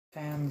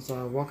Fans,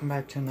 welcome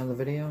back to another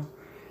video.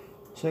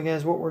 So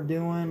guys, what we're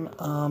doing,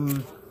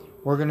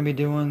 we're going to be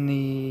doing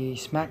the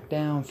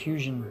Smackdown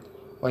Fusion.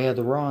 Oh yeah,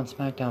 the Raw and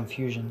Smackdown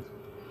Fusion.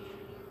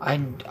 I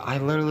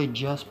literally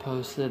just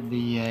posted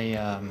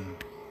the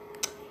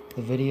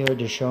video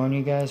just showing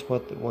you guys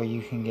what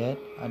you can get.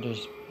 I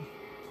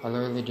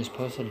literally just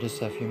posted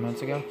just a few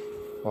minutes ago.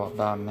 Well,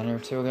 about a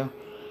minute or two ago.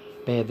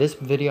 But yeah, this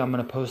video, I'm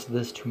going to post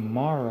this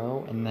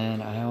tomorrow, and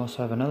then I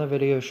also have another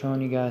video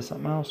showing you guys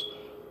something else.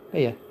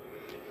 But yeah.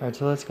 Alright,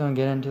 so let's go and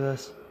get into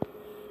this.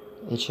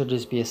 It should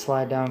just be a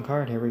slide down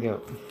card. Here we go.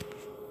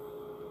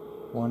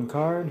 One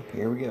card.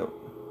 Here we go.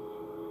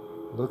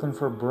 Looking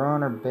for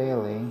Braun or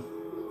Bayley.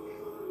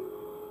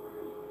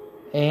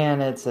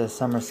 And it's a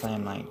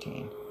SummerSlam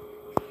 19.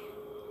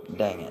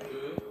 Dang it.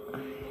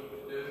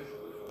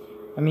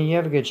 I mean, you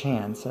have a good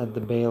chance at the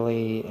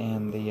Bayley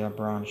and the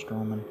Braun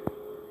Strowman.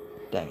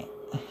 Dang it.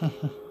 I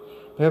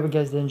hope you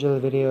guys did enjoy the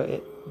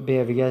video. But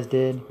if you guys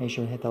did, make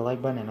sure to hit the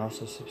like button and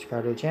also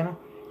subscribe to the channel.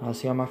 I'll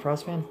see all my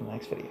Frost fans in the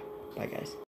next video. Bye, guys.